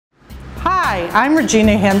Hi, I'm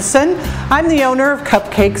Regina Henson. I'm the owner of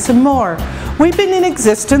Cupcakes and More. We've been in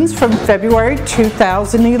existence from February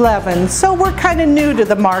 2011, so we're kind of new to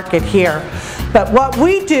the market here. But what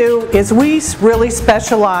we do is we really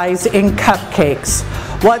specialize in cupcakes.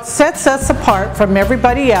 What sets us apart from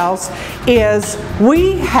everybody else is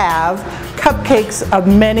we have cupcakes of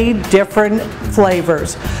many different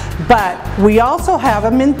flavors, but we also have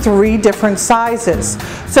them in 3 different sizes.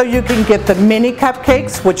 So you can get the mini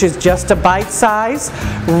cupcakes, which is just a bite size,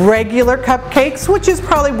 regular cupcakes, which is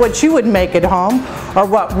probably what you would make at home, or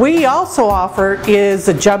what we also offer is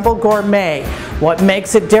a jumbo gourmet. What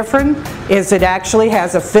makes it different is it actually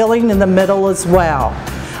has a filling in the middle as well.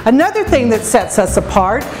 Another thing that sets us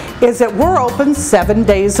apart is that we're open 7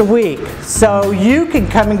 days a week. So you can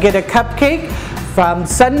come and get a cupcake from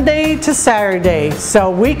Sunday to Saturday. So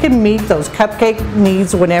we can meet those cupcake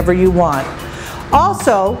needs whenever you want.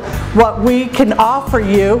 Also, what we can offer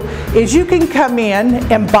you is you can come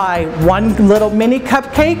in and buy one little mini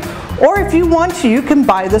cupcake, or if you want to, you can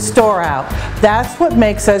buy the store out. That's what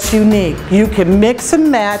makes us unique. You can mix and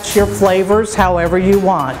match your flavors however you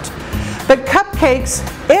want. But Cupcakes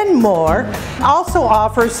and More also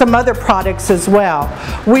offers some other products as well.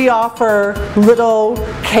 We offer little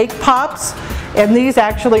cake pops, and these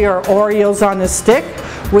actually are Oreos on a stick.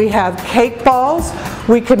 We have cake balls,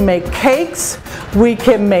 we can make cakes, we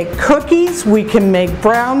can make cookies, we can make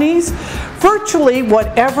brownies. Virtually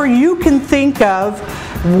whatever you can think of,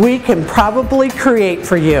 we can probably create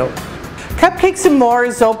for you. Cupcakes and More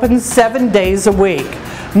is open 7 days a week.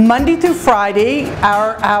 Monday through Friday,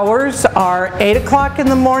 our hours are 8 o'clock in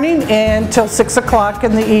the morning until 6 o'clock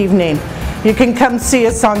in the evening. You can come see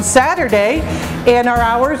us on Saturday, and our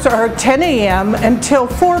hours are 10 a.m. until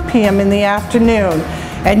 4 p.m. in the afternoon.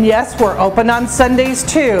 And yes, we're open on Sundays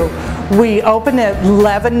too. We open at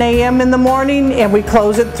 11 a.m. in the morning and we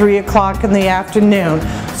close at 3 o'clock in the afternoon.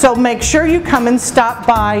 So make sure you come and stop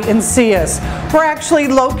by and see us. We're actually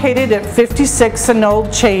located at 56 and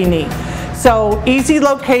Old Cheney. So easy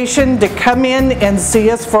location to come in and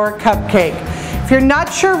see us for a cupcake. If you're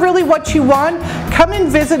not sure really what you want, come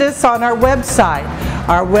and visit us on our website.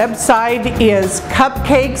 Our website is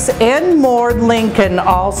Cupcakes and More Lincoln,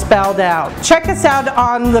 all spelled out. Check us out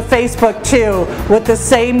on the Facebook too with the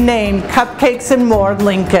same name, Cupcakes and More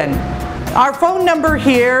Lincoln. Our phone number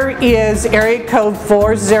here is area code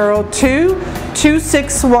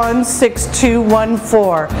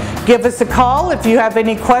 402-261-6214. Give us a call if you have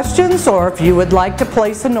any questions or if you would like to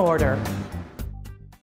place an order.